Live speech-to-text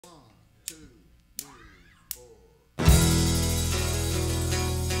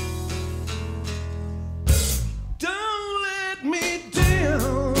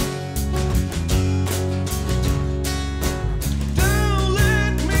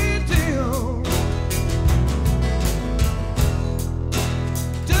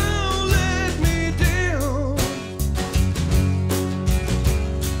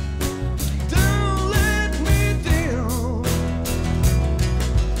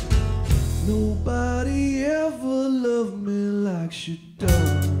Nobody ever loved me like she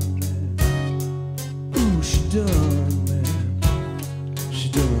done me. Ooh, she done me. She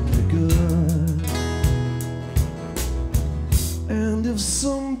done me good. And if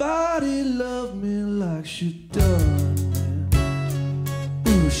somebody loved me like she done me,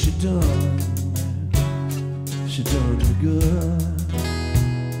 ooh, she done me. She done me good.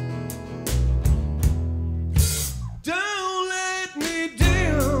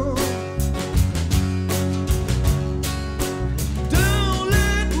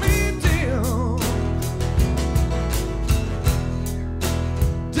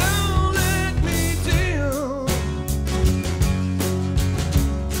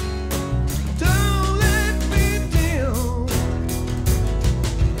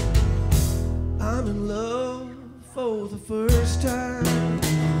 For the first time,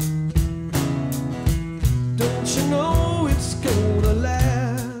 don't you know it's gonna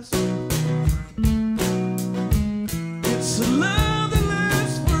last? It's a love that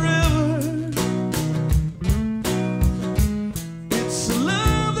lasts forever. It's a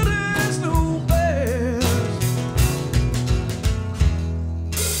love that has no past.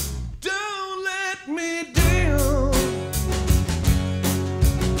 Don't let me down.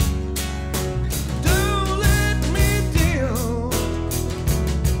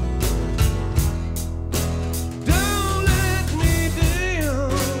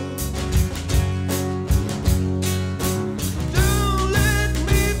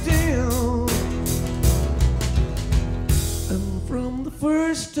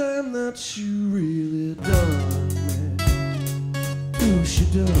 First time that you really done me. Ooh, she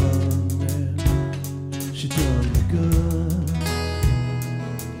done me. She done me good.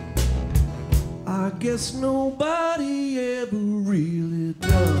 I guess nobody ever really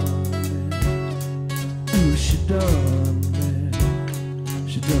done me. Ooh, she done me.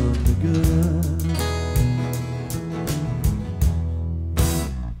 She done me good.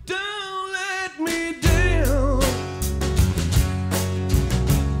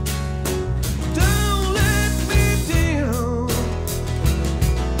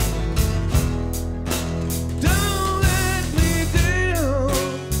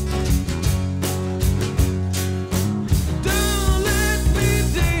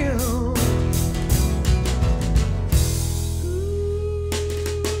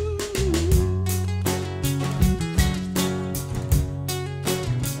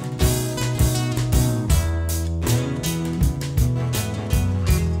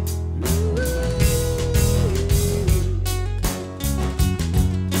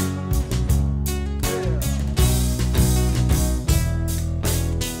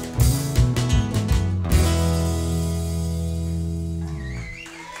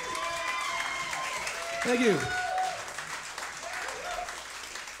 Thank you.